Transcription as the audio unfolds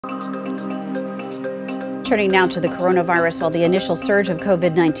Turning now to the coronavirus, while the initial surge of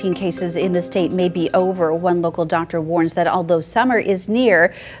COVID-19 cases in the state may be over, one local doctor warns that although summer is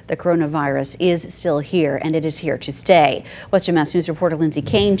near, the coronavirus is still here, and it is here to stay. Western Mass News reporter Lindsay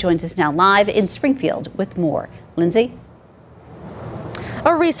Kane joins us now live in Springfield with more. Lindsay?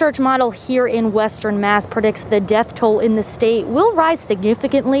 A research model here in Western Mass predicts the death toll in the state will rise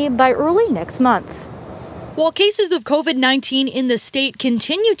significantly by early next month. While cases of COVID-19 in the state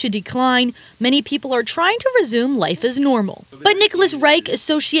continue to decline, many people are trying to resume life as normal. But Nicholas Reich,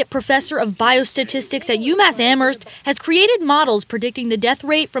 associate professor of biostatistics at UMass Amherst, has created models predicting the death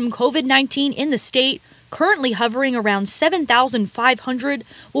rate from COVID-19 in the state, currently hovering around 7,500,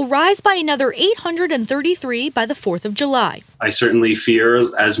 will rise by another 833 by the 4th of July. I certainly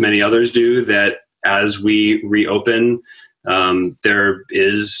fear, as many others do, that as we reopen, there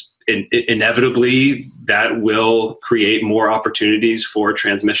is inevitably that will create more opportunities for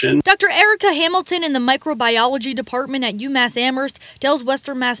transmission. Dr. Erica Hamilton in the microbiology department at UMass Amherst tells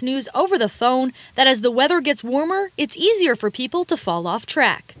Western Mass News over the phone that as the weather gets warmer, it's easier for people to fall off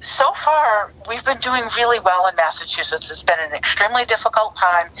track. So far, we've been doing really well in Massachusetts. It's been an extremely difficult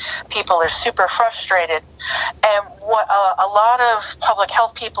time. People are super frustrated. And what a lot of public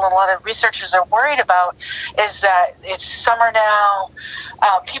health people and a lot of researchers are worried about is that it's summer now.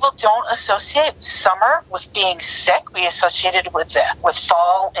 People don't associate summer with being sick. We associate it with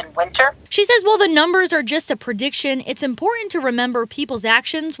fall and winter. She says while the numbers are just a prediction, it's important to remember people's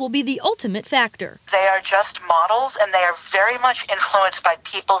actions will be the ultimate factor. They are just models, and they are very much influenced by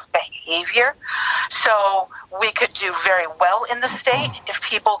people's behavior. So we could do very well in the state if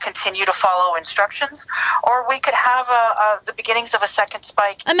people continue to follow instructions, or we could have the beginnings of a second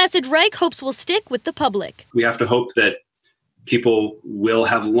spike. A message Reich hopes will stick with the public. We have to hope that people will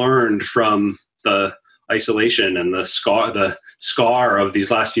have learned from the isolation and the scar of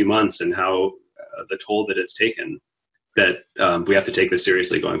these last few months and how the toll that it's taken, that we have to take this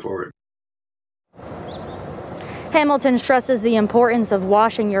seriously going forward. Hamilton stresses the importance of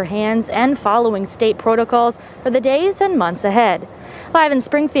washing your hands and following state protocols for the days and months ahead. Live in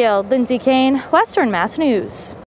Springfield, Lindsay Kane, Western Mass News.